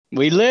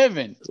We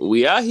living.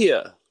 We are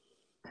here.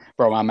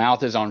 Bro, my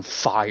mouth is on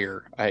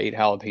fire. I ate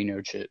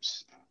jalapeno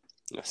chips.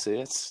 I see.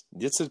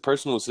 It's a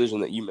personal decision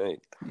that you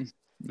made.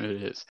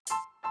 It is.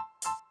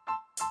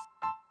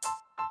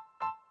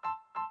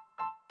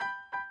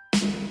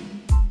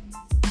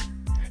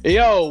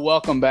 Yo,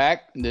 welcome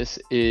back. This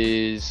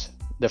is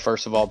the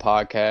First of All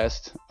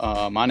podcast.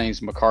 My name's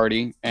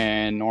McCarty,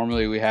 and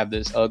normally we have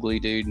this ugly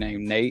dude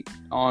named Nate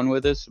on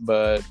with us,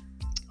 but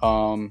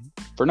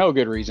for no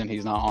good reason,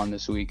 he's not on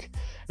this week.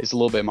 It's a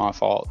little bit my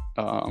fault.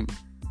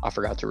 I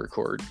forgot to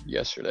record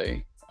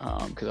yesterday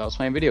because I was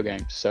playing video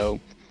games, so we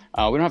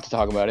don't have to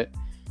talk about it.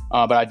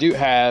 But I do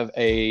have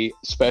a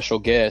special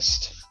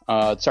guest.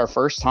 It's our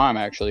first time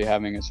actually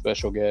having a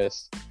special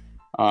guest.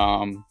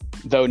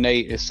 Though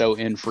Nate is so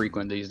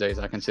infrequent these days,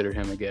 I consider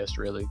him a guest,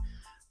 really.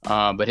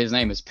 But his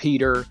name is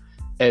Peter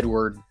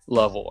Edward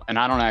Lovell, and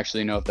I don't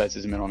actually know if that's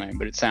his middle name,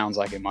 but it sounds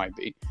like it might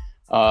be.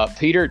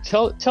 Peter,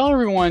 tell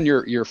everyone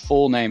your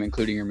full name,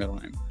 including your middle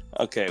name.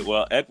 Okay,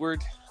 well,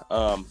 Edward,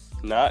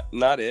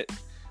 not it.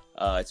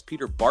 It's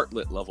Peter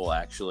Bartlett Lovell,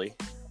 actually.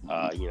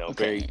 Okay.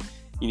 Very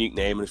unique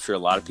name. I'm sure a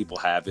lot of people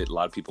have it. A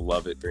lot of people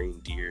love it. Very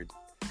endeared.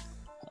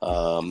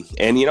 And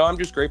I'm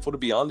just grateful to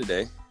be on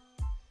today.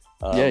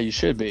 Yeah, you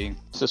should be.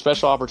 It's a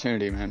special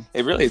opportunity, man.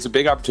 It's a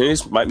big opportunity.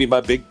 It might be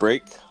my big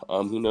break.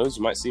 Who knows?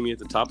 You might see me at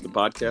the top of the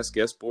podcast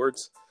guest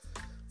boards.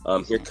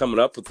 Here coming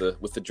up with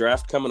the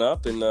draft coming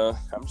up, and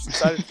I'm just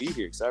excited to be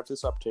here. Excited for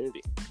this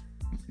opportunity.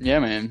 Yeah,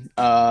 man.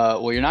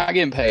 Well, you're not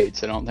getting paid,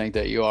 so don't think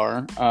that you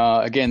are.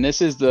 Again,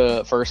 this is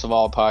the First of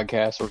All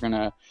podcast. We're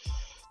gonna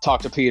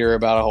talk to Peter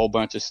about a whole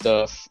bunch of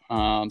stuff.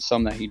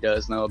 Some that he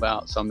does know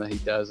about, some that he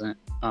doesn't.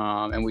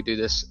 And we do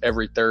this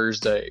every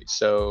Thursday.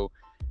 So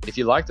if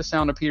you like the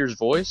sound of Peter's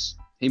voice,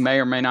 he may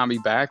or may not be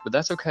back, but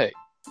that's okay.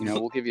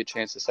 We'll give you a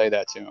chance to say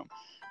that to him.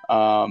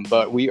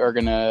 But we are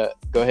going to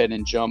go ahead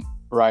and jump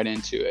right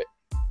into it.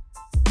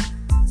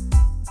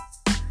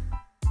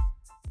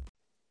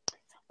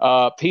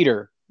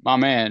 Peter, my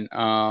man,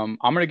 I'm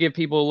going to give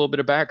people a little bit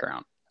of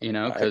background,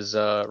 because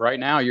right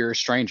now you're a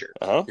stranger.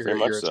 You're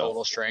a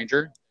total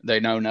stranger. They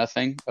know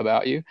nothing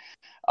about you.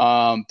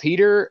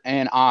 Peter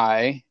and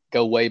I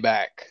go way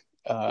back.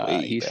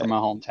 He's from my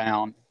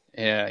hometown.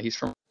 Yeah, he's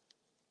from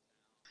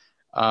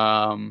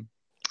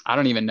I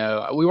don't even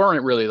know. We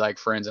weren't really like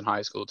friends in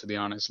high school, to be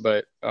honest.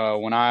 But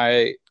when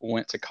I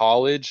went to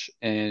college,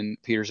 and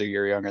Peter's a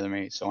year younger than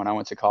me, so when I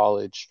went to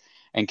college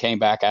and came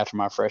back after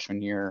my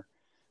freshman year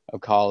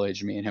of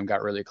college, me and him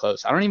got really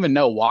close. I don't even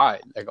know why.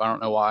 I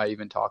don't know why I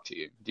even talked to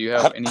you. Do you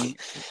have any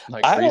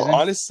I reason? don't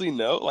honestly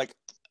know.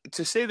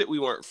 To say that we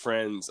weren't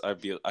friends, I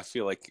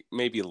feel like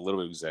maybe a little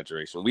bit of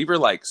exaggeration. We were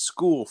like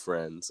school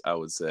friends, I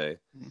would say.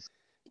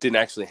 Didn't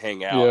actually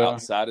hang out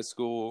outside of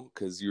school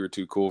because you were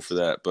too cool for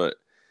that. But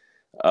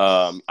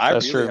I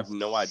really have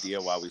no idea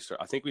why we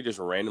started. I think we just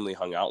randomly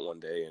hung out one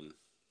day, and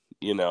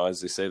as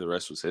they say, the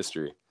rest was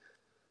history.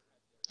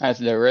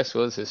 The rest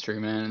was history,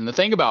 man. And the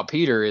thing about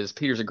Peter is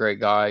Peter's a great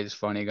guy. He's a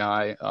funny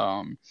guy.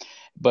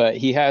 But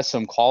he has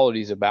some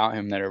qualities about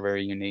him that are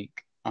very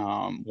unique.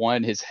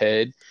 One, his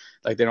head.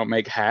 Like, they don't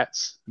make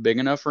hats big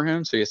enough for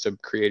him, so he has to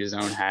create his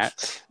own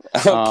hats.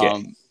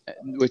 Okay.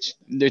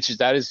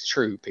 That is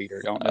true,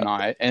 Peter. Don't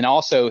deny it. And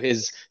also,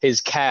 his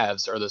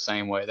calves are the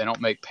same way. They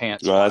don't make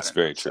pants. No, that's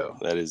very true.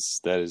 So. That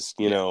is.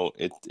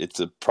 It's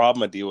a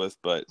problem I deal with.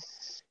 But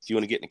if you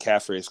want to get in a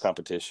calf race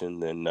competition,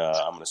 then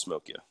I'm going to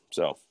smoke you.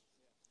 So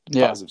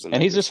yeah,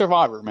 and he's a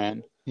survivor,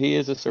 man. He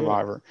is a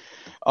survivor.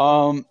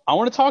 Yeah. I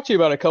want to talk to you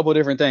about a couple of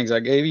different things. I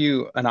gave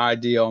you an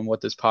idea on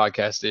what this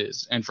podcast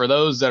is. And for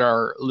those that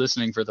are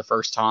listening for the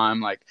first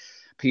time, like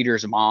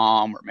Peter's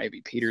mom or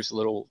maybe Peter's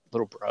little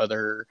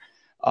brother,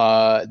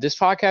 this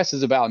podcast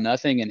is about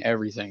nothing and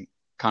everything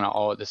kind of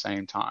all at the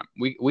same time.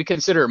 We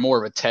consider it more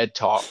of a TED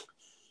Talk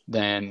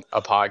than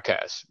a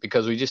podcast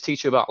because we just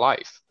teach you about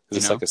life. Is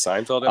this like a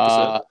Seinfeld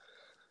episode?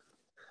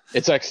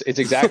 It's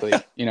exactly,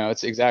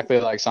 it's exactly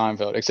like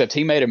Seinfeld, except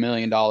he made $1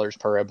 million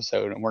per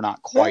episode and we're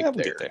not quite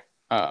there.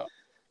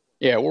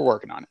 Yeah, we're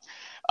working on it.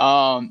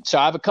 So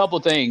I have a couple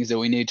of things that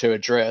we need to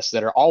address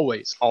that are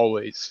always,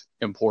 always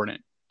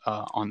important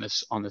on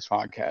this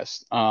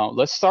podcast.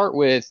 Let's start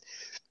with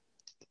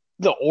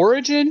the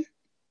origin,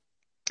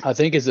 I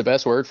think, is the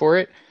best word for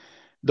it.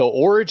 The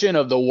origin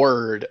of the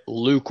word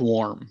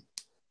lukewarm.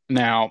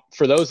 Now,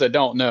 for those that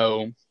don't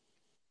know,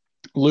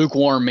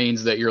 lukewarm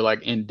means that you're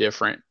like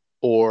indifferent,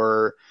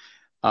 or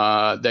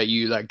that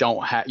you like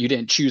you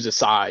didn't choose a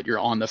side. You're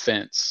on the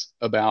fence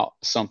about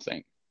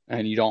something,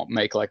 and you don't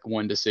make like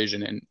one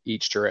decision in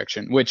each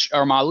direction, which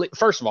are my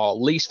first of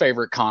all least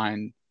favorite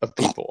kind of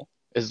people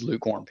is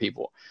lukewarm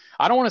people.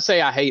 I don't want to say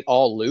I hate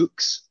all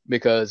Lukes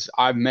because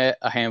I've met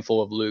a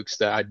handful of Lukes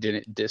that I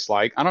didn't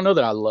dislike. I don't know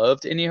that I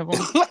loved any of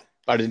them, but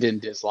I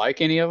didn't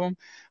dislike any of them.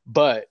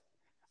 But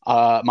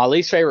my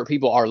least favorite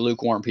people are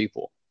lukewarm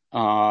people.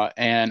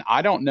 And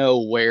I don't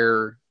know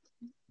where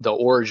the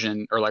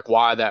origin or like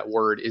why that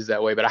word is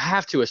that way, but I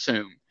have to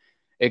assume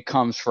it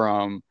comes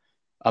from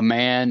a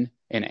man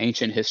in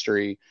ancient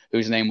history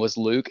whose name was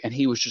Luke, and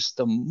he was just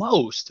the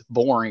most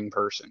boring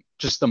person,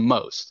 just the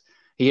most.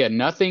 He had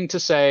nothing to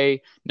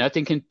say,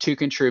 nothing to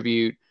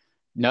contribute,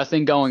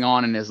 nothing going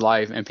on in his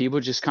life, and people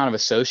just kind of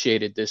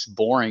associated this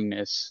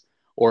boringness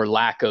or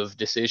lack of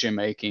decision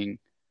making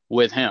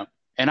with him.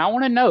 And I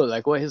want to know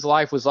like what his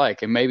life was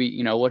like, and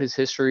maybe what his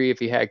history, if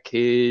he had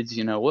kids,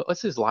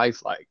 what's his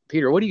life like.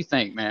 Peter, what do you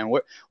think, man?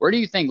 Where do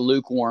you think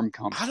lukewarm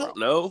comes from? I don't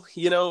know.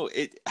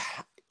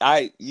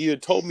 You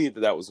had told me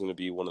that was going to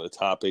be one of the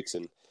topics,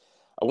 and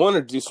I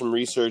wanted to do some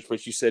research,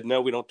 but you said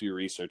no, we don't do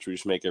research, we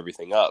just make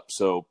everything up.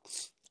 So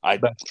I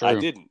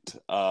didn't.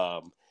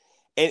 And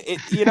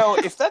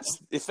if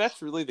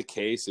that's really the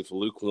case, if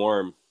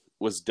lukewarm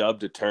was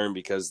dubbed a term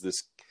because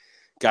this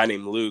guy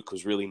named Luke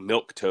was really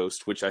milk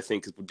toast, which I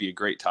think would be a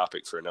great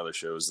topic for another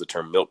show, is the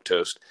term milk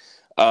toast.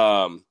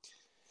 But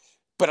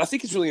I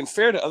think it's really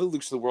unfair to other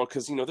Lukes of the world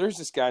because, there's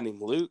this guy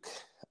named Luke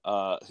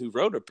who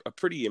wrote a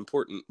pretty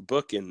important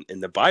book in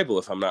the Bible,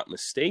 if I'm not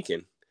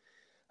mistaken.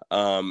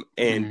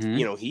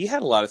 He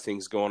had a lot of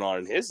things going on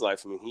in his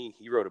life. I mean,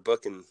 he wrote a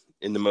book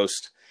in the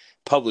most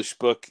published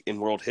book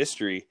in world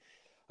history.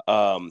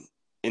 And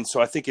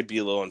so I think it'd be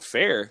a little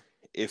unfair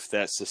if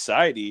that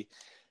society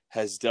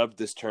has dubbed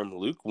this term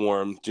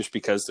lukewarm just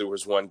because there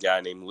was one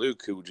guy named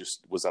Luke who just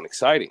was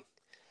unexciting.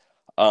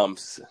 I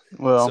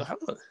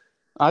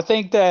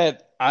think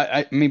that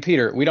I mean,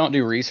 Peter, we don't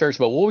do research,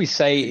 but what we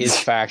say is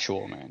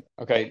factual, man.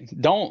 Okay,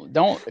 don't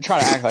try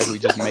to act like we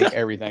just make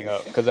everything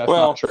up because that's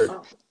not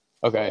true.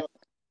 Okay,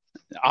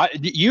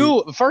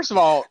 first of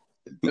all,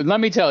 let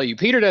me tell you,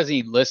 Peter doesn't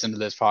even listen to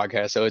this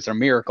podcast, so it's a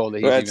miracle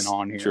that he's even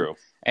on here. True,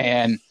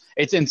 and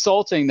it's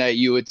insulting that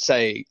you would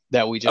say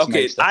that we just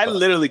make stuff up.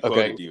 Literally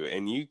quoted you,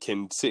 and you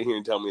can sit here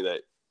and tell me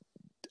that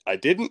I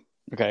didn't.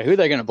 Okay, who are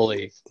they going to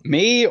believe?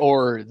 Me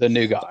or the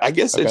new guy? I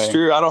guess it's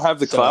true. I don't have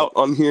the clout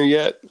on here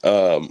yet,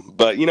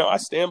 but I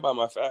stand by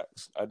my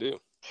facts. I do.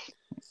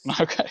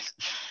 Okay,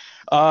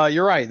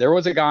 you're right. There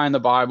was a guy in the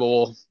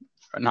Bible,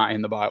 not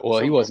in the Bible.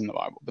 Well, he was in the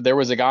Bible, but there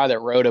was a guy that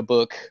wrote a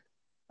book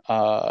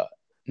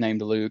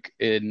named Luke.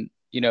 And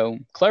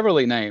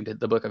cleverly named.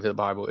 The book of the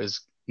Bible is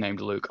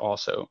named Luke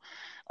also.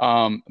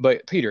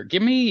 But Peter,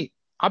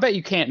 I bet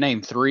you can't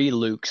name 3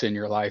 Lukes in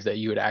your life that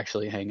you would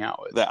actually hang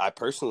out with. That I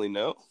personally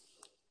know.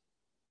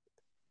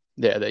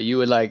 Yeah, that you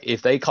would like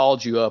if they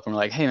called you up and were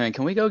like, "Hey man,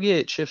 can we go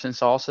get chips and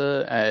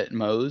salsa at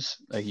Moe's?"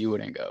 Like you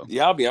wouldn't go.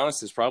 Yeah, I'll be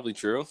honest, it's probably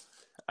true.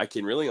 I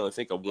can really only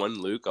think of one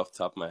Luke off the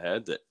top of my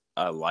head that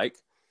I like,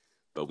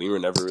 but we were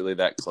never really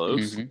that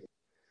close. Mm-hmm.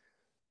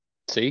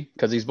 See,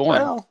 because he's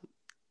boring. Well,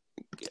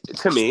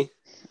 to me,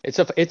 it's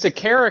a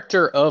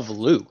character of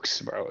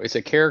Luke's, bro. It's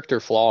a character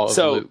flaw of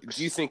Luke's.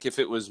 Do you think if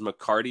it was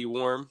McCarty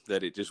warm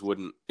that it just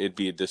wouldn't? It'd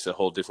be just a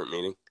whole different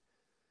meaning.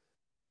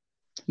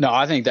 No,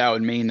 I think that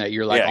would mean that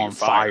you're like on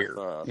fire.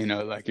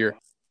 Like you're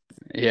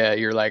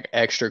like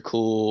extra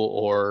cool,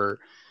 or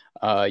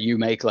you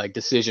make like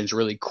decisions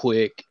really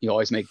quick. You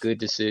always make good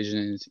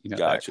decisions.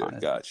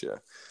 Gotcha.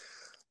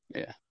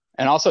 Yeah,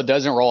 and also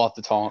doesn't roll off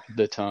the tongue.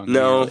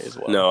 No, as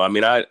well. No. I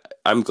mean,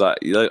 I'm glad.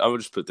 I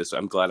would just put this.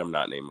 I'm glad I'm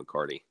not named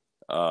McCarty.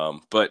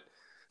 But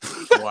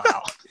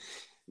wow.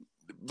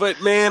 But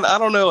man, I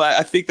don't know.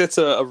 I think that's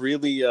a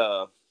really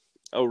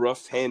a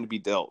rough hand to be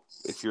dealt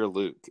if you're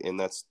Luke, and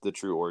that's the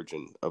true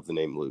origin of the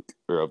name Luke,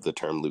 or of the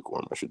term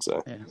lukewarm, I should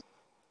say. Yeah.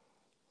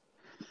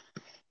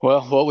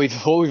 Well, what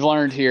we've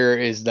learned here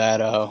is that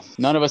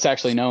none of us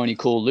actually know any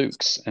cool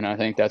Lukes, and I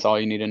think that's all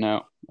you need to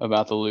know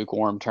about the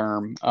lukewarm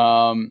term.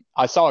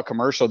 I saw a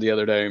commercial the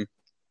other day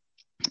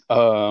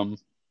on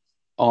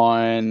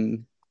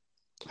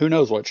who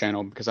knows what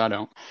channel, because I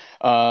don't.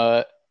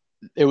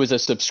 It was a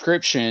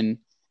subscription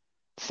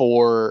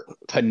for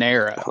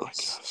Panera. Oh my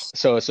gosh.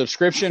 So a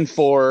subscription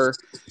for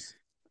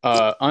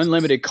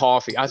unlimited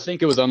coffee. I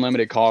think it was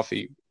unlimited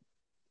coffee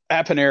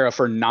at Panera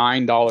for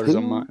 $9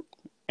 a month.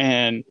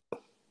 And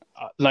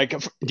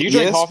do you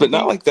drink coffee? But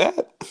not like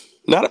that.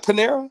 Not at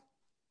Panera.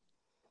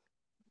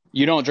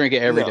 You don't drink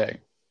it every day.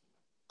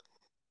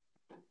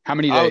 How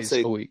many days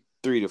a week?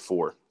 3 to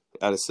 4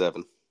 out of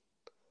 7.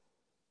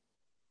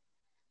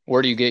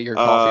 Where do you get your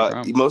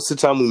coffee from? Most of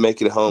the time we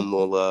make it at home.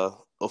 We'll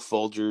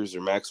Folgers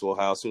or Maxwell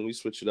House, and we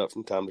switch it up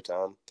from time to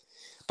time.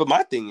 But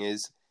my thing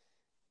is,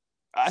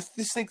 I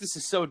just think this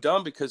is so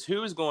dumb, because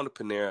who is going to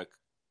Panera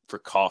for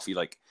coffee?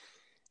 Like,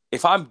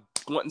 if I'm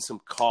wanting some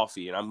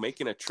coffee and I'm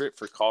making a trip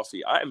for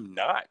coffee, I am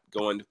not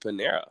going to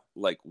Panera.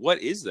 Like, what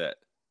is that?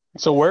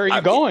 So where are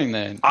you going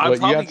then? I'm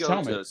probably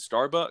going to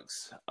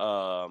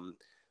Starbucks.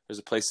 There's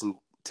a place in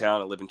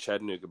town. I live in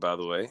Chattanooga, by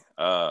the way.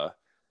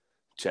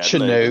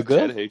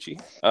 Chattahoochee.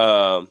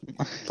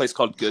 Place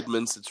called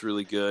Goodman's. It's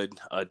really good.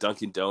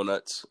 Dunkin'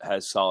 Donuts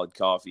has solid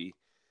coffee.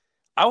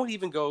 I would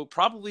even go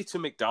probably to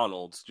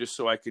McDonald's just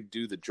so I could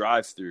do the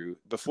drive-through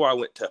before I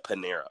went to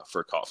Panera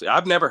for coffee.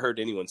 I've never heard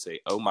anyone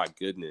say, "Oh my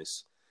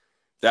goodness,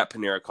 that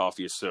Panera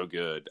coffee is so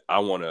good. I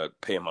want to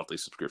pay a monthly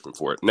subscription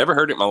for it." Never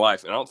heard it in my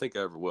life, and I don't think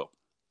I ever will.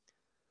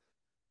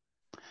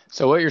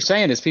 So what you're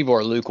saying is people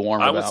are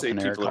lukewarm about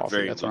Panera coffee. Are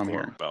very That's what I'm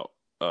hearing about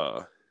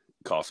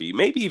coffee,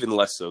 maybe even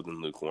less so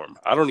than lukewarm.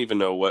 I don't even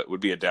know what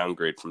would be a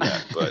downgrade from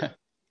that, but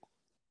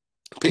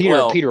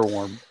Peter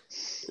warm.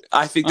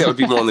 I think that would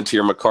be more on the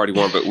tier McCarty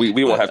warm, but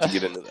we won't have to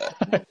get into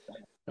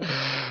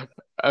that.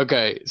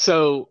 Okay,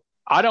 so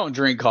I don't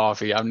drink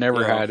coffee. I've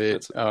never had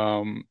it.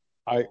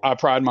 I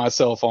pride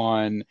myself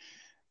on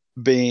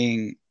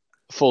being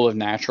full of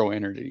natural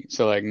energy.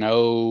 So like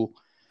no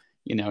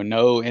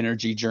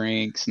energy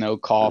drinks, no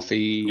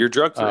coffee. You're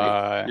drug free.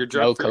 You're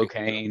drug no free.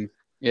 Cocaine.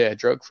 Yeah,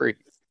 drug free.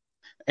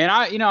 And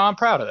I'm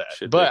proud of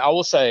that. But I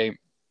will say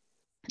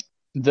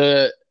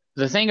the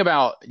thing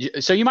about,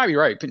 so you might be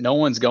right. No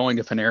one's going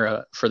to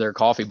Panera for their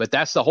coffee, but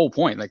that's the whole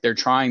point. Like they're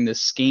trying this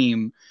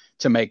scheme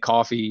to make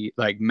coffee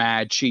like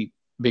mad cheap,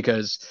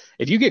 because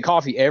if you get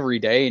coffee every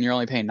day and you're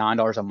only paying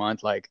 $9 a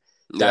month, like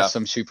that's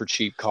some super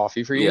cheap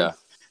coffee for you. Yeah.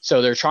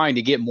 So they're trying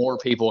to get more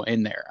people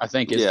in there, I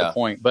think is the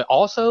point. But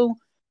also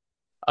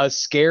a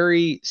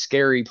scary,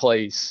 scary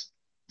place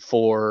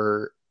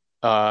for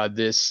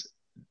this.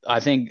 I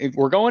think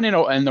we're going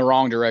in the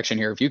wrong direction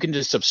here. If you can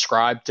just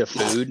subscribe to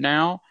food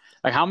now,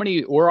 like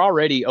we're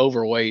already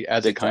overweight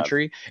as a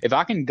country. If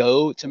I can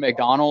go to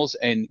McDonald's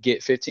and pay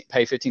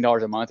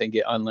 $15 a month and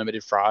get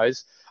unlimited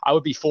fries, I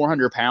would be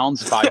 400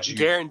 pounds by June.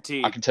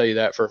 Guaranteed. I can tell you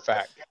that for a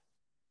fact.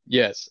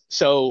 Yes.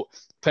 So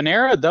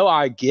Panera, though,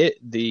 I get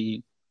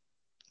the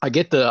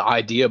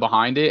idea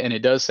behind it, and it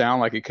does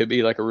sound like it could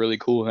be like a really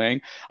cool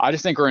thing. I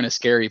just think we're in a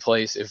scary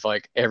place if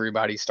like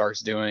everybody starts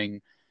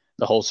doing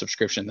the whole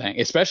subscription thing.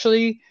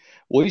 Especially,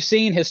 we've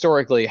seen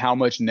historically how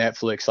much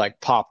Netflix like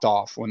popped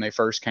off when they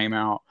first came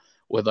out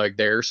with like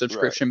their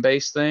subscription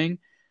based thing.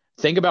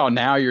 Think about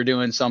now you're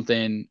doing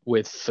something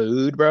with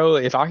food, bro.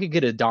 If I could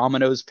get a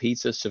Domino's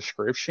pizza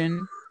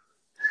subscription,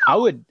 I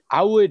would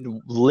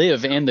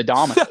live in the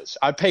Domino's.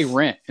 I'd pay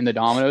rent in the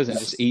Domino's and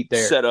just eat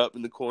there. Set up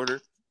in the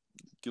corner,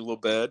 get a little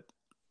bed.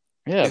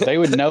 Yeah, they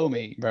would know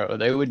me, bro.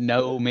 They would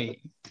know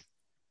me.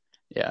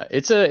 Yeah,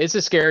 it's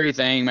a scary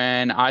thing,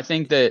 man. I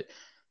think that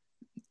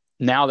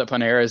now that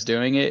Panera is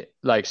doing it,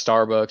 like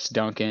Starbucks,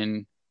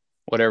 Dunkin',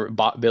 whatever,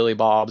 Billy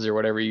Bob's or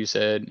whatever you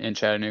said in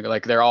Chattanooga,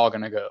 like they're all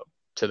going to go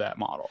to that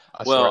model.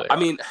 I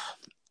mean,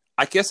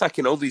 I guess I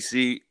can only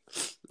see,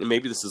 and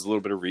maybe this is a little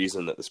bit of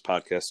reason that this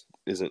podcast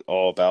isn't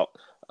all about,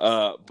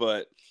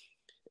 but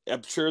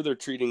I'm sure they're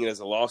treating it as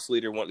a loss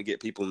leader, wanting to get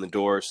people in the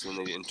door, so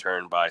then they in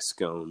turn buy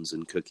scones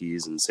and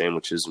cookies and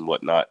sandwiches and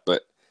whatnot.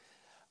 But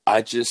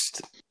I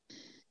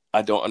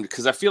don't,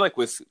 because I feel like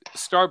with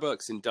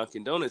Starbucks and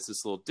Dunkin' Donuts,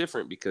 it's a little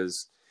different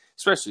because,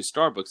 especially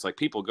Starbucks, like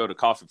people go to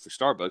coffee for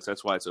Starbucks.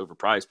 That's why it's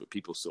overpriced, but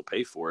people still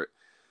pay for it.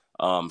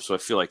 So I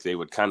feel like they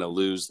would kind of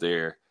lose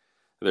their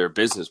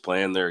business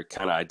plan, their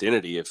kind of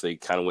identity if they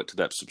kind of went to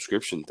that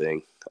subscription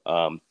thing.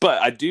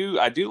 But I do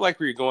like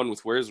where you're going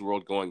with where's the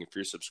world going if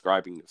you're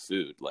subscribing to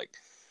food. Like,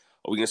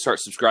 are we going to start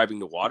subscribing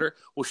to water?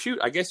 Well, shoot,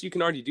 I guess you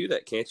can already do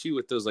that, can't you,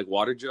 with those like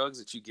water jugs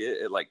that you get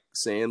at like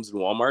Sam's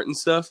and Walmart and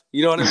stuff?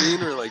 You know what I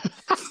mean? Or like,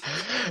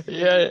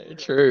 yeah,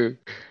 true.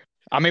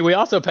 I mean, we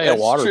also pay a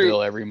water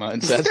bill every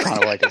month. So that's kind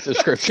of like a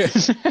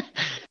subscription.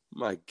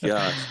 My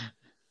gosh.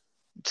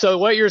 So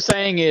what you're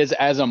saying is,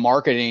 as a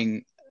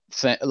marketing,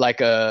 like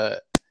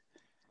what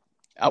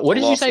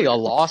did you say? A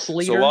loss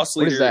leader? So loss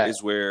leader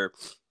is where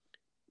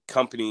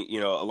company,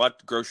 a lot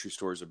of grocery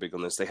stores are big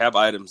on this. They have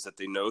items that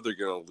they know they're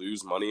going to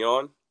lose money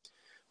on,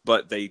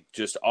 but they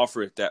just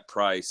offer it that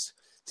price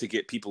to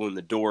get people in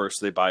the door,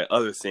 so they buy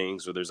other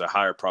things or there's a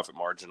higher profit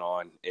margin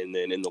on, and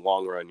then in the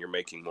long run you're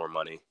making more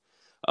money.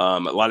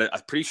 I'm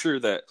pretty sure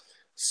that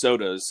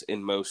sodas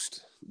in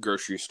most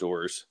grocery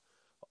stores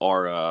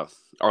are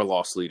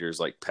loss leaders,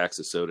 like packs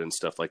of soda and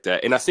stuff like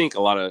that. And I think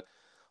a lot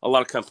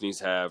of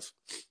companies have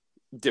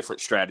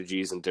different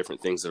strategies and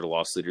different things that are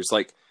loss leaders.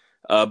 Like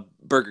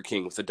Burger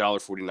King with the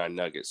 $1.49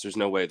 nuggets. There's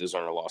no way those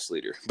aren't a loss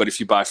leader. But if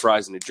you buy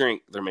fries and a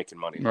drink, they're making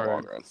money in the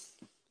long run.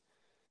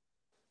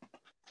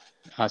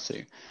 I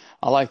see.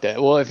 I like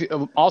that.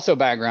 Well, also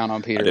background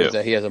on Peter is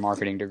that he has a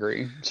marketing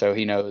degree, so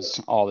he knows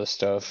all this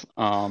stuff.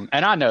 And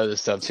I know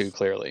this stuff too,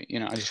 clearly.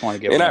 I just want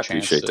to give him a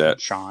chance to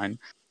shine.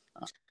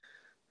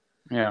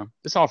 Yeah,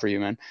 it's all for you,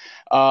 man.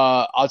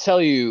 I'll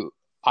tell you,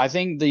 I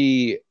think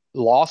the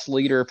loss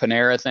leader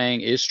Panera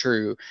thing is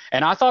true.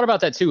 And I thought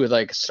about that too with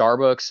like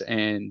Starbucks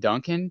and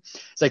Dunkin'.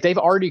 It's like they've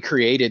already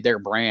created their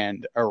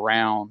brand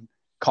around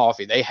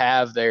coffee. They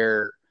have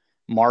their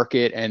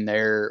market and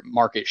their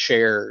market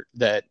share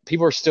that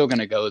people are still going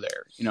to go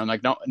there.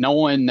 Like no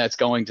one that's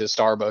going to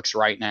Starbucks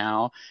right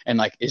now and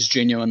like is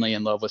genuinely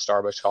in love with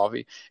Starbucks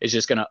coffee is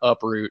just going to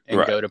uproot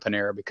and go to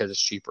Panera because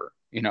it's cheaper.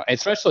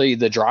 Especially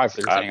the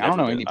drive-through thing. I don't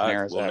know any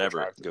Paneras. Will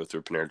never go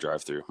through Panera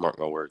drive-through. Mark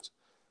my words.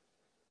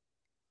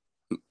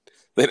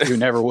 You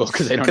never will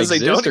because they don't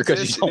exist, or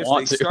because you don't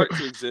want to. If they start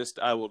to exist,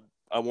 I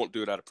won't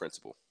do it out of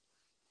principle.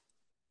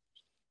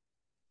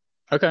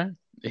 Okay.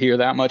 You're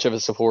that much of a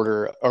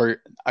supporter, or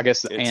I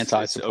guess the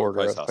anti-supporter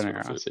of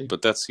Panera.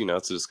 But that's,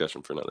 it's a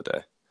discussion for another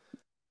day.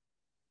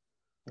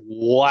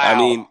 Wow. I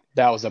mean,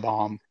 that was a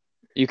bomb.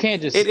 You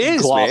can't just. It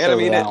is, man. I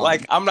mean,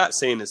 I'm not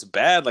saying it's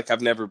bad. Like,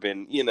 I've never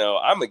been,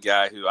 I'm a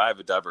guy I have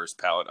a diverse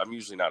palate. I'm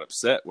usually not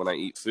upset when I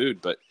eat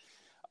food, but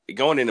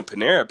going into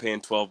Panera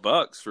paying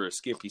 $12 for a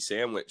skimpy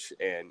sandwich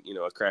and,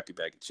 a crappy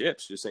bag of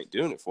chips just ain't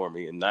doing it for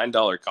me. And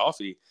 $9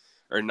 coffee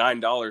or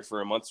 $9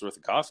 for a month's worth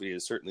of coffee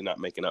is certainly not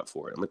making up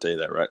for it. I'm going to tell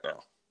you that right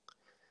now.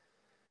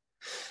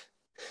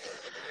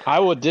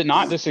 I did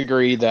not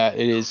disagree that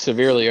it is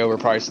severely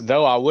overpriced,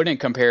 though I wouldn't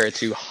compare it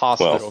to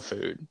hospital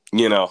food.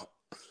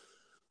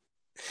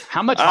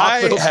 How much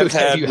hospital food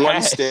have you had? I have had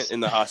one stint in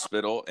the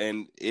hospital,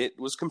 and it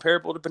was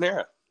comparable to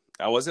Panera.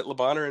 I was at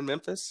Labana in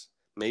Memphis.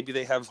 Maybe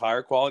they have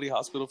higher quality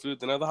hospital food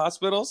than other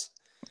hospitals.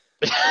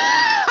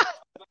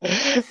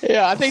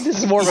 Yeah, I think this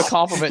is more of a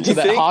compliment to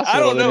that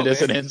hospital than it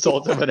is an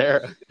insult to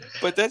Panera.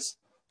 But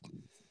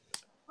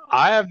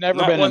I have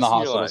never been in the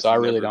hospital, so I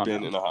really don't know.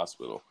 Been in a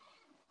hospital.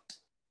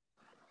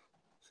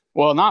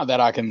 Well, not that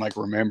I can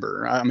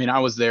remember. I mean, I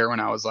was there when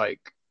I was the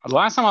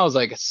last time I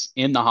was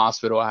in the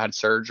hospital, I had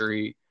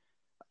surgery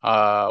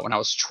when I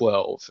was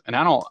 12. And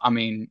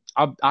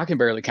I can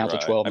barely count to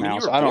 12 now,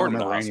 so I don't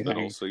remember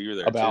anything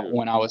about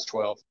when I was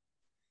 12.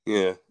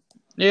 Yeah.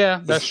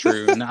 Yeah, that's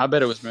true. And I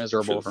bet it was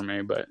miserable for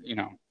me, but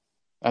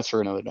that's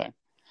for another day.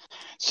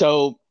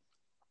 So,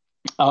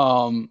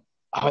 I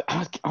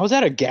was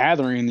at a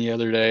gathering the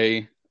other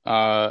day.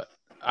 I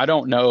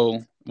don't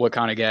know what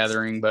kind of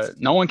gathering, but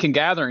no one can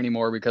gather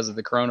anymore because of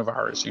the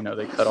coronavirus.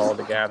 They cut all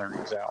the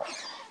gatherings out.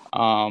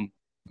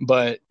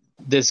 But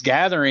this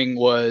gathering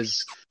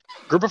was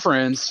a group of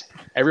friends.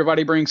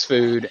 Everybody brings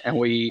food and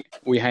we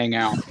hang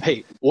out.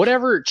 Hey,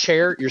 whatever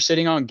chair you're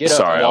sitting on, get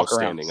up and walk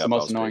around. It's the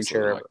most annoying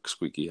chair ever.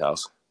 Squeaky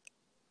house.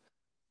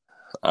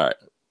 All right.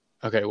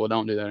 Okay, well,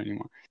 don't do that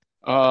anymore.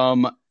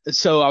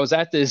 So I was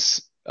at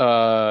this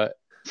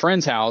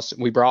friend's house.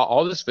 We brought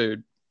all this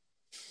food.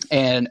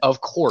 And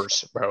of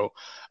course,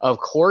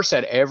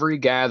 at every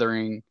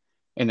gathering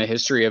in the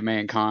history of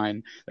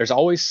mankind, there's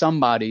always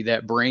somebody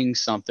that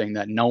brings something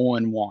that no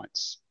one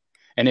wants.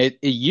 And it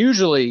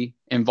usually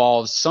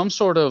involves some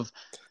sort of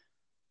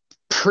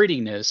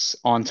prettiness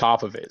on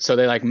top of it. So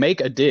they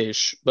make a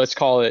dish. Let's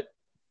call it,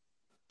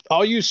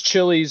 I'll use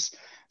Chili's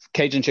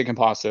Cajun chicken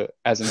pasta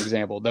as an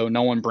example, though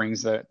no one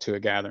brings that to a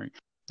gathering.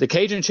 The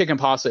Cajun chicken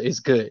pasta is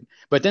good,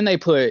 but then they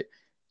put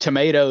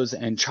tomatoes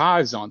and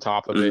chives on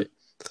top of it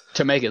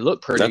to make it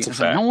look pretty.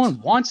 No one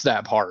wants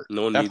that part.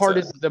 That part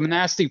is the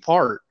nasty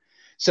part.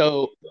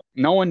 So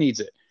no one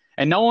needs it.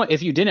 And no one,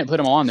 if you didn't put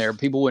them on there,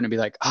 people wouldn't be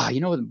like,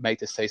 what would make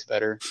this taste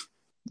better?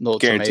 Little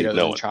tomatoes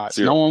and chives.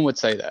 No one would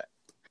say that.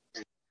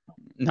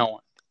 No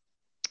one.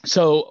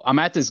 So I'm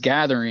at this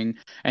gathering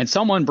and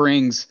someone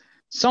brings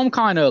some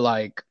kind of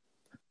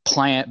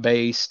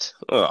plant-based,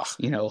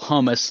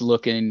 hummus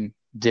looking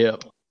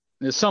dip.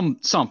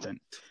 Something.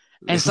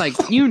 And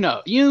it's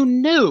you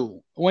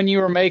knew when you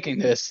were making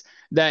this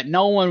that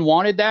no one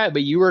wanted that,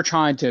 but you were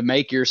trying to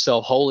make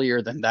yourself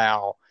holier than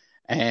thou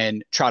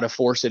and try to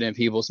force it in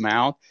people's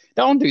mouth.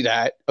 Don't do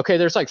that. Okay,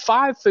 there's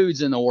 5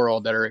 foods in the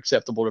world that are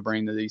acceptable to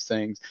bring to these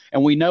things,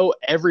 and we know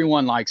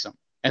everyone likes them.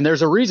 And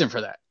there's a reason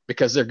for that,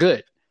 because they're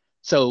good.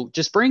 So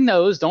just bring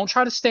those. Don't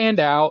try to stand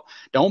out.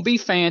 Don't be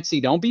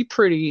fancy. Don't be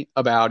pretty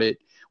about it.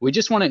 We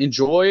just want to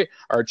enjoy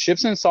our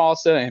chips and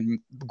salsa and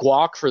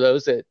guac for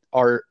those that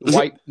are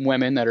white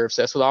women that are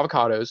obsessed with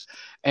avocados,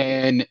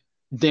 and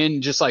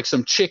then just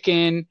some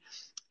chicken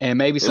and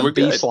maybe some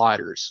beef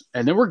sliders.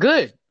 And then we're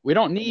good. We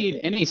don't need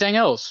anything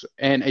else.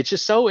 And it's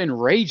just so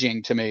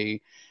enraging to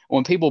me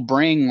when people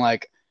bring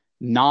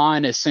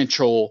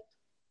non-essential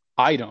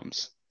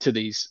items to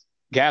these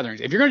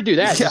gatherings. If you're going to do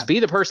that, just be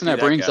the person that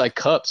brings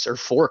cups or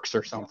forks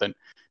or something.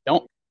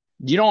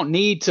 You don't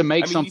need to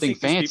make something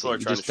fancy. People are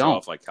trying to show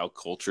off how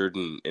cultured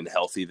and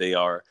healthy they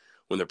are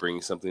when they're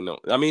bringing something.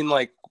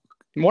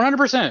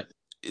 100%.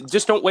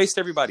 Just don't waste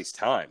everybody's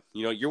time.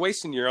 You're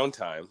wasting your own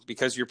time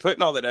because you're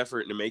putting all that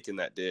effort into making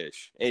that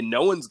dish and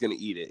no one's going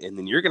to eat it. And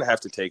then you're going to have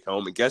to take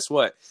home. And guess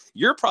what?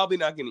 You're probably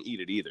not going to eat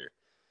it either.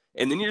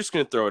 And then you're just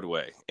going to throw it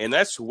away. And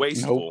that's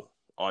wasteful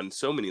on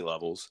so many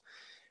levels.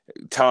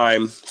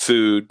 Time,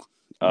 food,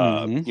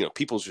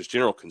 people's just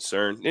general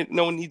concern.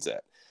 No one needs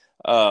that.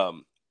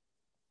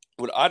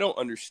 What I don't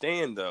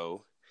understand,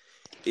 though,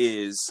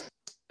 is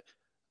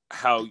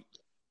how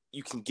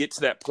you can get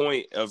to that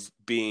point of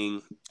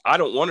being, I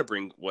don't want to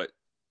bring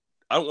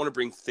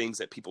things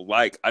that people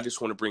like. I just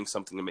want to bring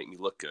something to make me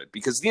look good.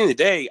 Because at the end of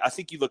the day, I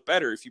think you look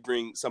better if you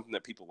bring something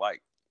that people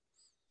like.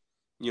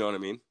 You know what I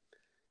mean?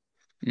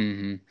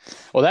 Mm-hmm.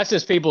 Well, that's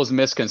just people's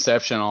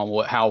misconception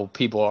on how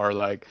people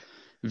are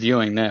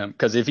viewing them.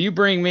 Because if you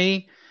bring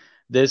me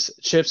this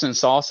chips and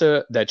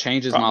salsa that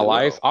changes my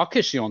life, I'll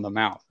kiss you on the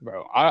mouth,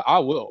 bro. I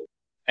will.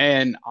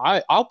 And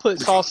I'll put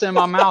salsa in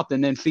my mouth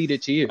and then feed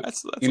it to you.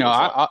 That's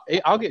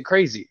I'll get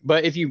crazy.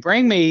 But if you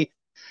bring me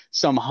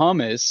some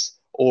hummus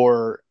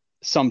or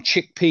some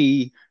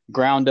chickpea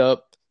ground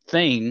up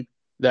thing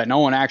that no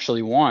one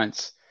actually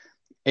wants,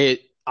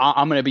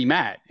 I'm going to be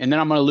mad. And then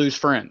I'm going to lose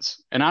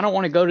friends. And I don't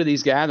want to go to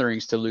these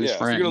gatherings to lose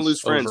friends. You're going to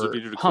lose friends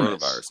due to the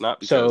coronavirus,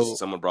 not because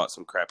someone brought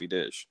some crappy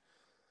dish.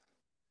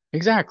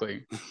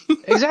 Exactly.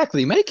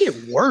 Exactly. Make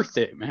it worth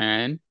it,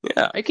 man.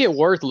 Yeah. Make it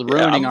worth Yeah,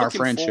 ruining I'm our looking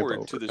friendship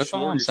forward to over. the That's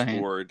all I'm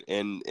saying. smorgasbord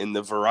and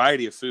the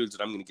variety of foods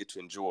that I'm going to get to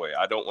enjoy.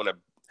 I don't want to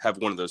have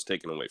one of those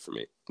taken away from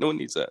me. No one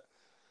needs that.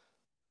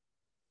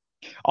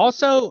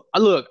 Also,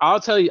 look, I'll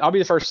be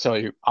the first to tell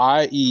you,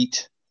 I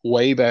eat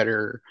way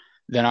better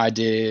than I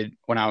did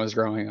when I was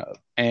growing up.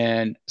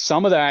 And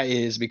some of that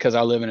is because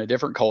I live in a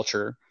different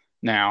culture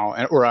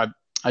now, or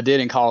I did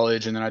in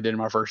college and then I did in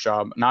my first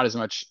job. Not as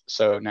much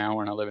so now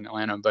when I live in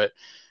Atlanta, but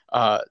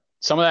uh,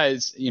 some of that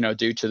is,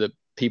 due to the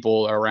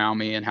people around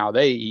me and how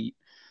they eat,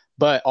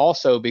 but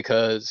also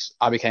because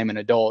I became an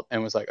adult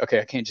and was like, okay,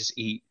 I can't just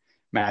eat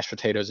mashed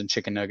potatoes and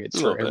chicken nuggets A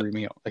for little bit. every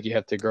meal. Like you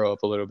have to grow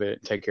up a little bit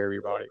and take care of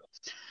your body.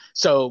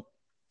 So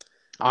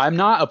I'm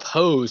not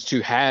opposed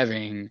to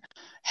having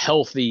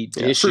healthy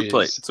Fruit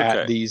plate. dishes It's at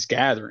okay. these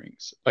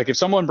gatherings. Like if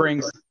someone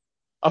brings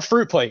a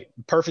fruit plate,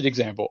 perfect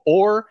example,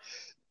 or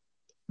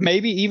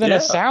maybe even a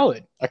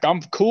salad. Like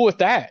I'm cool with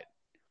that.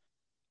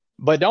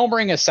 But don't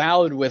bring a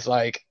salad with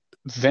like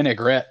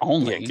vinaigrette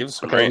only. Yeah, give us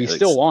some okay, we ranch.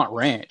 still want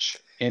ranch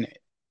in it.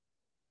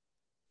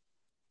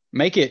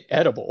 Make it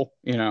edible,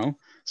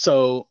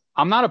 So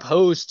I'm not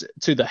opposed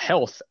to the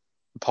health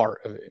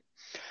part of it.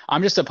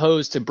 I'm just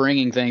opposed to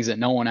bringing things that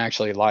no one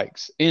actually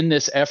likes in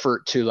this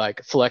effort to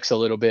like flex a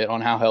little bit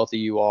on how healthy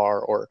you are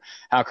or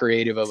how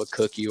creative of a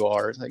cook you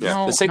are. It's like,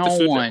 no, this ain't no the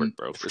Food one, Network,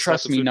 bro.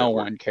 trust me, no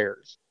one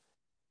cares.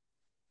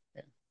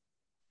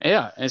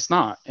 Yeah, it's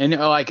not. And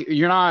like,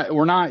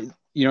 we're not,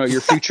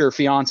 your future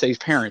fiance's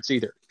parents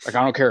either. Like,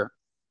 I don't care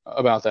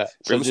about that. So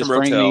Bring just some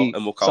bring Rotel me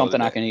and we'll call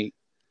something it a I day. can eat.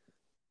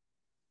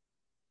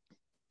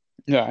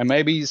 Yeah, and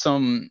maybe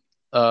some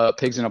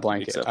pigs in a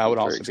blanket. I would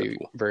also be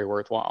very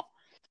worthwhile.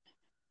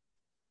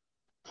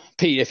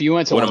 Pete, if you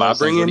went to one of those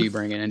things, what are you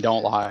bringing? And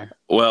don't lie.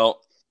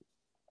 Well,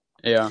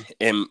 yeah.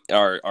 And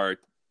our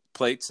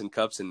plates and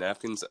cups and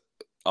napkins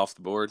off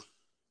the board?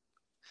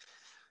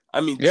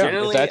 I mean,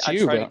 generally, if that's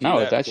you, I try to do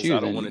that if that's because you, I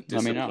don't want to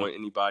disappoint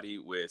anybody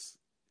with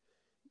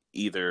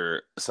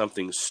either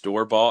something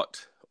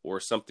store-bought or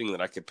something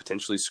that I could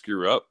potentially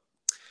screw up.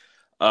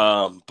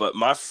 But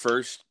my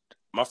first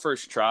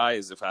try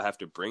is if I have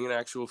to bring an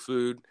actual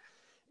food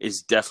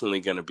is definitely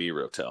going to be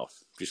Rotel,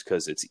 just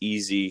because it's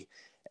easy.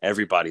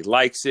 Everybody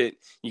likes it.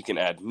 You can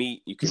add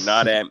meat. You can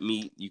not add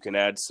meat. You can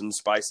add some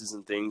spices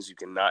and things. You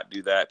cannot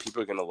do that.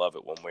 People are going to love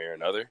it one way or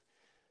another.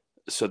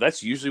 So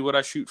that's usually what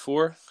I shoot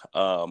for.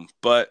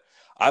 But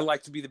I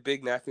like to be the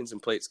big napkins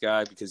and plates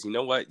guy because you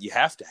know what? You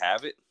have to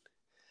have it.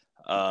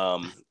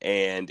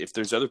 And if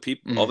there's other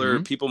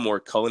people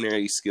more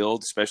culinary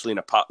skilled, especially in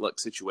a potluck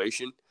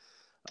situation,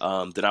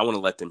 then I want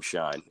to let them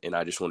shine, and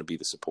I just want to be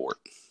the support.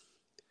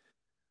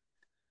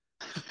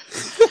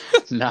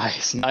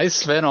 Nice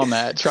spin on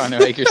that. Trying to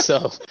make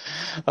yourself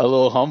a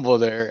little humble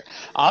there.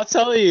 I'll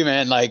tell you,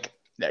 man. Like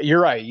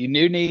you're right. You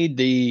do need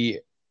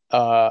the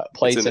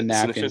plates and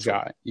napkins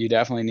guy. You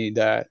definitely need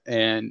that.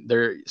 And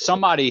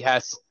somebody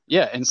has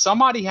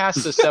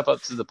to step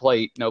up to the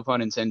plate. No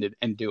pun intended,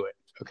 and do it.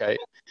 Okay.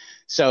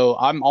 So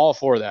I'm all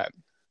for that.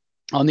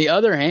 On the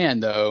other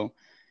hand, though,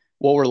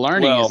 what we're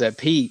learning is that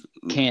Pete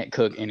can't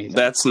cook anything.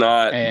 That's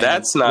not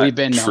we've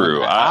been true.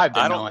 That. I've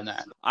been knowing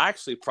that. I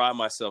actually pride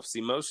myself.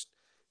 See, most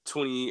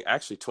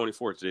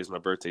 24, today's my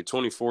birthday,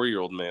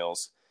 24-year-old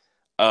males,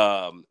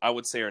 I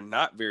would say are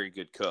not very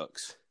good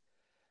cooks.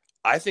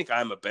 I think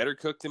I'm a better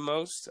cook than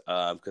most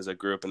because I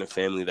grew up in a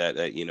family that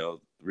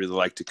really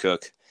like to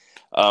cook.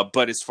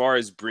 But as far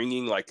as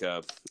bringing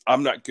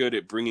I'm not good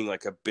at bringing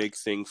like a big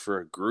thing for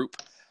a group.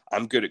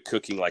 I'm good at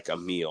cooking like a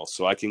meal.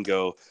 So I can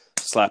go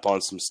slap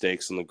on some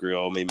steaks on the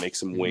grill, maybe make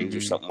some wings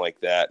or something like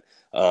that.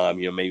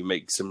 Maybe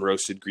make some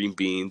roasted green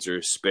beans or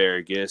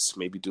asparagus,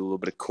 maybe do a little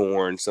bit of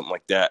corn, something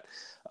like that.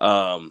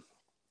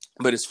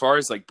 But as far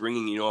as like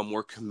bringing, a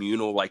more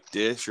communal like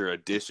dish or a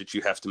dish that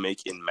you have to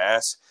make in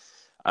mass,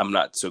 I'm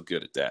not so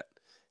good at that.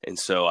 And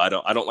so I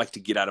don't like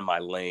to get out of my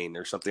lane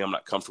or something I'm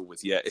not comfortable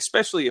with yet,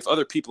 especially if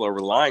other people are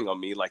relying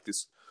on me like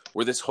this,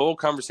 where this whole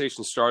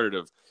conversation started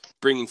of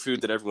bringing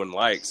food that everyone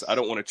likes. I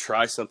don't want to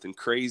try something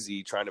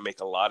crazy, trying to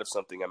make a lot of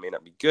something I may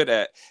not be good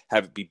at,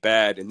 have it be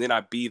bad, and then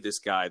I be this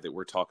guy that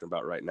we're talking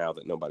about right now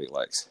that nobody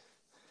likes.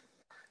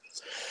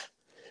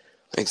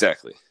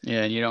 Exactly.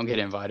 Yeah, and you don't get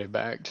invited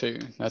back too.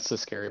 That's the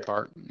scary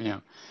part. Yeah.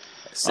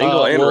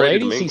 Single and ready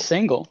to mingle. He's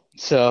single,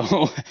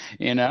 so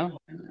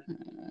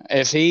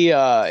if he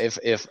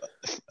if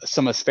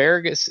some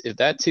asparagus, if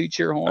that toots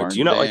your horn, do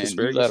you not like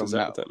asparagus? You let him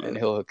know, and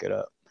he'll hook it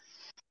up.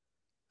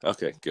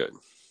 Okay, good.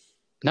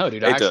 No,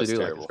 dude, I actually do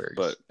like asparagus,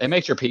 but it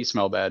makes your pee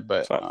smell bad.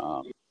 But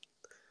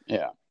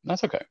yeah,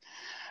 that's okay.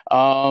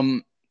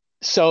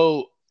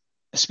 So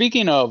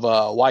speaking of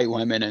white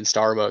women and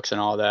Starbucks and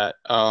all that,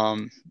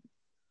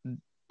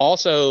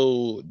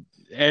 also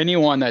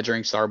anyone that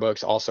drinks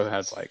Starbucks also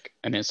has like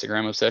an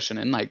Instagram obsession,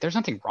 and like there's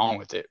nothing wrong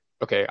with it.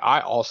 Okay, I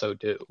also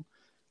do,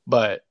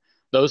 but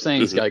those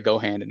things like go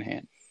hand in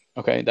hand.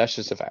 Okay, that's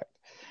just a fact.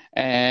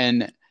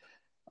 And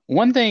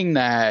one thing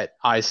that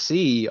I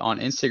see on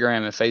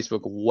Instagram and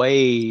Facebook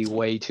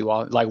way too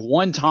often, like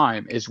one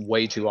time is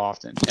way too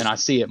often, and I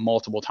see it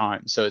multiple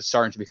times, so it's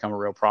starting to become a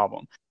real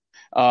problem,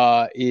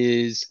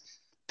 is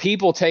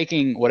people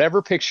taking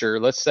whatever picture.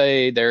 Let's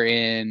say they're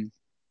in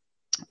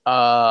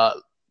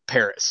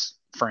Paris,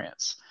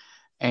 France,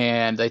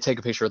 and they take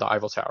a picture of the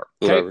Eiffel Tower.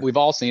 Okay, whatever. We've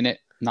all seen it.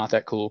 Not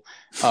that cool.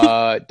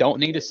 Don't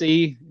need to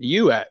see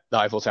you at the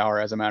Eiffel Tower,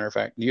 as a matter of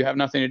fact. You have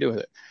nothing to do with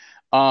it.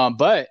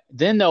 But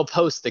then they'll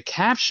post the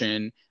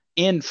caption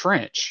in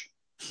French.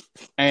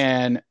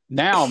 And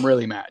now I'm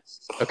really mad.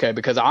 Okay,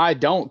 because I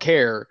don't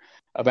care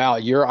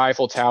about your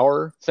Eiffel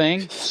Tower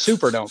thing.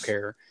 Super don't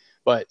care.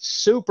 But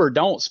super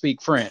don't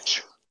speak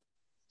French.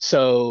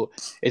 So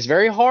it's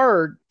very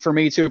hard for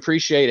me to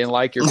appreciate and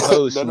like your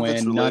post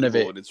when none of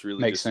it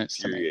really makes sense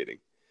to me.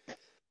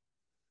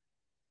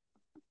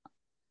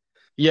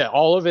 Yeah,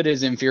 all of it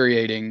is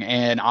infuriating,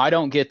 and I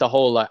don't get the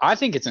whole. I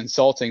think it's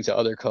insulting to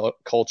other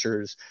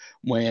cultures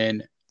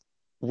when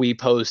we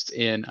post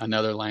in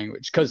another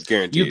language, because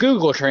you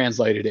Google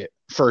translated it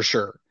for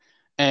sure,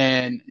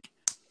 and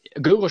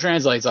Google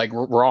translates like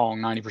wrong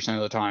 90%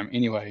 of the time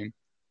anyway.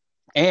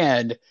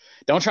 And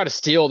don't try to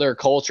steal their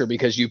culture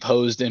because you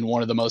posed in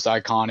one of the most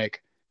iconic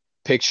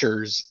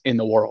pictures in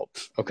the world.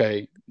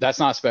 Okay, that's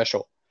not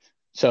special.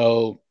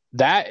 So.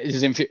 That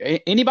is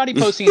anybody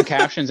posting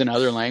captions in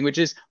other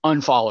languages,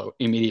 unfollow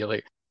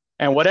immediately.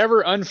 And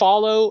whatever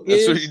unfollow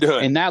is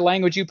in that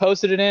language you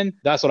posted it in,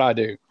 that's what I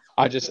do.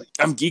 I'm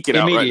geeking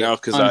out right now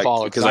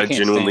because I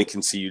genuinely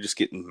can see you just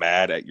getting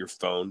mad at your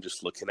phone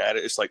just looking at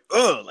it. It's like,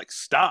 like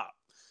stop.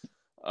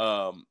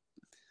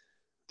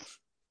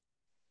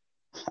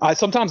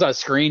 Sometimes I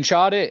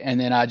screenshot it and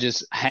then I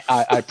just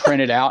I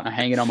print it out and I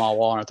hang it on my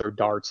wall and I throw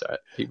darts at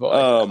people.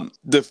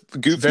 The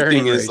goofy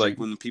thing is like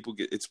when people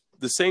get, it's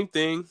the same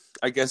thing,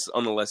 I guess,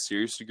 on a less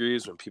serious degree,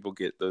 is when people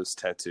get those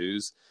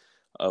tattoos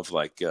of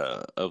like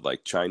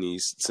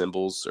Chinese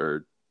symbols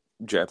or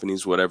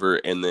Japanese whatever,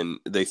 and then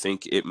they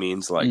think it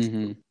means like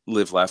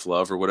live, laugh,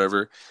 love or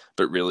whatever,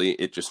 but really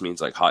it just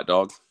means like hot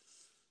dog.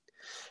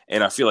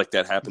 And I feel like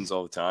that happens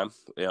all the time,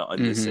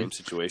 in the same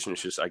situation.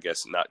 It's just, I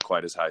guess, not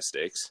quite as high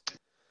stakes.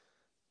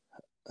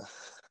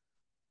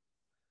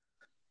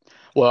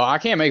 Well, I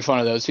can't make fun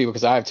of those people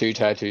because I have 2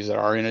 tattoos that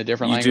are in a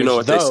different language. You do know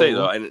what they say,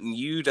 though. And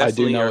you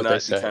definitely are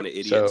not the kind of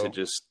idiot to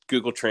just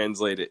Google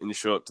Translate it and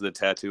show up to the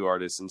tattoo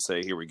artist and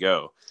say, here we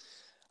go.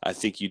 I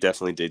think you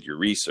definitely did your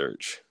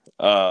research.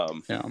 Yeah.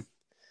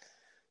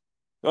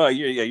 Well,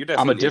 you're definitely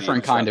I'm a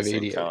different kind of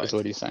idiot, is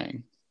what he's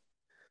saying.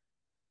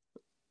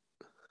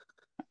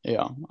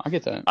 Yeah, I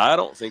get that. I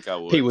don't think I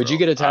would. Pete, would you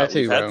get a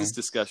tattoo? We've had this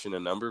discussion a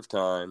number of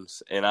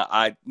times, and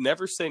I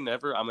never say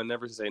never. I'm a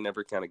never say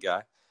never kind of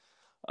guy.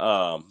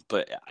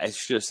 But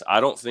it's just, I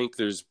don't think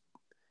there's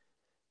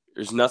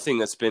nothing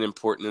that's been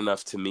important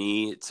enough to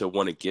me to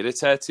want to get a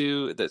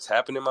tattoo that's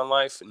happened in my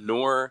life,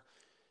 nor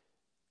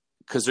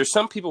because there's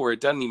some people where it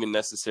doesn't even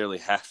necessarily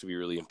have to be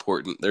really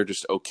important. They're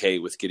just okay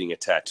with getting a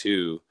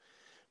tattoo.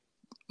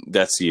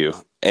 That's you.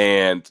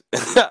 And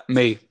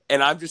me.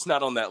 And I'm just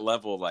not on that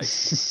level. Like,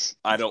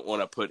 I don't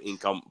want to put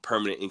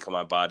permanent ink on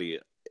my body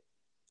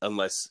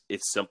unless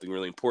it's something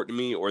really important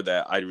to me or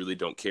that I really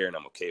don't care and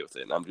I'm okay with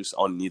it. And I'm just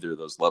on neither of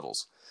those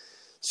levels.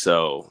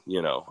 So,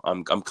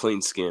 I'm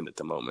clean skinned at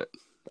the moment.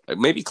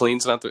 Maybe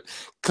clean's not the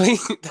clean.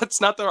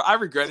 That's not the, I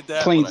regretted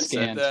that clean when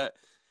skinned. I said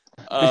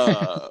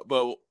that.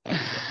 But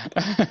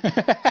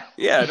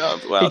yeah, no,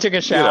 well, he took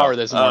a shower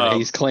this morning.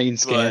 He's clean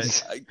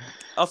skinned.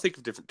 I'll think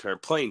of a different term.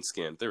 Plain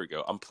skinned. There we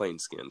go. I'm plain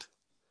skinned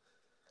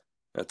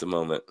at the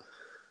moment.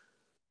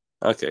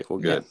 Okay, well,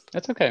 good. Yeah,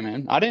 that's okay,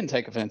 man. I didn't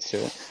take offense to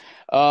it.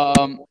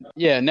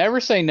 Yeah, never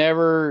say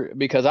never,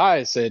 because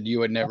I said you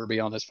would never be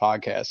on this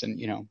podcast, and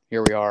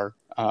here we are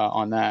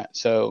on that.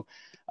 So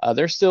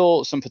there's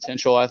still some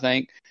potential, I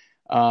think.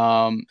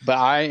 But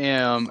I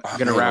am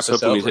going to wrap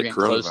this up. We're getting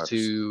close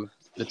to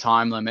the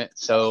time limit,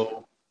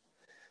 so.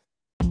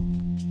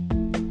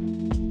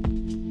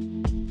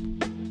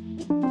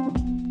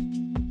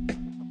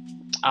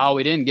 Oh,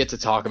 we didn't get to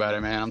talk about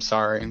it, man. I'm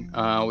sorry.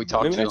 We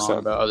talked too long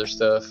about other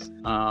stuff.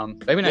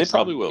 Maybe next time.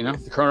 Probably will.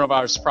 The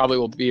coronavirus probably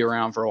will be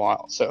around for a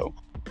while, so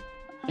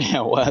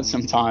we'll have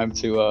some time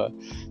to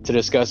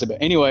discuss it. But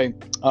anyway,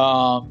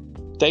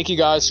 thank you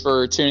guys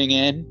for tuning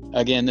in.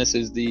 Again, this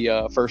is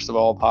the First of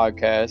All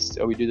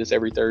podcast. We do this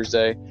every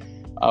Thursday.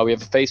 We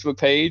have a Facebook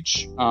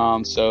page,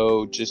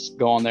 so just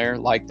go on there,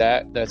 like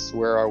that. That's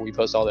where we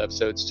post all the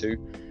episodes too.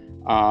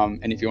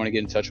 And if you want to get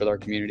in touch with our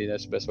community,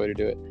 that's the best way to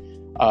do it.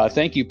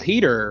 Thank you,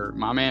 Peter,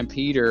 my man,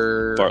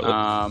 Peter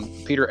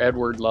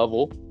Edward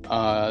Lovell.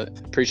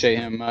 Appreciate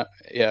him.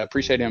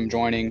 Appreciate him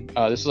joining.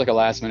 This was like a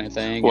last minute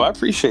thing. Well, I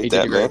appreciate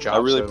that, man. Job, I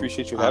really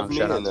appreciate you having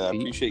me, and I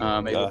appreciate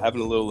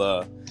having a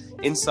little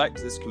insight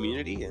to this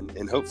community,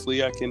 and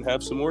hopefully I can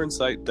have some more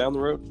insight down the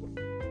road.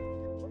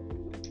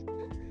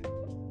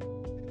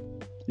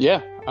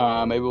 Yeah,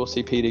 maybe we'll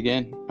see Pete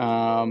again.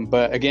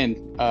 But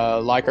again,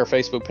 like our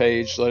Facebook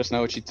page, let us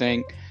know what you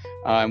think,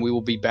 and we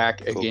will be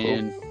back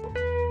again. Cool.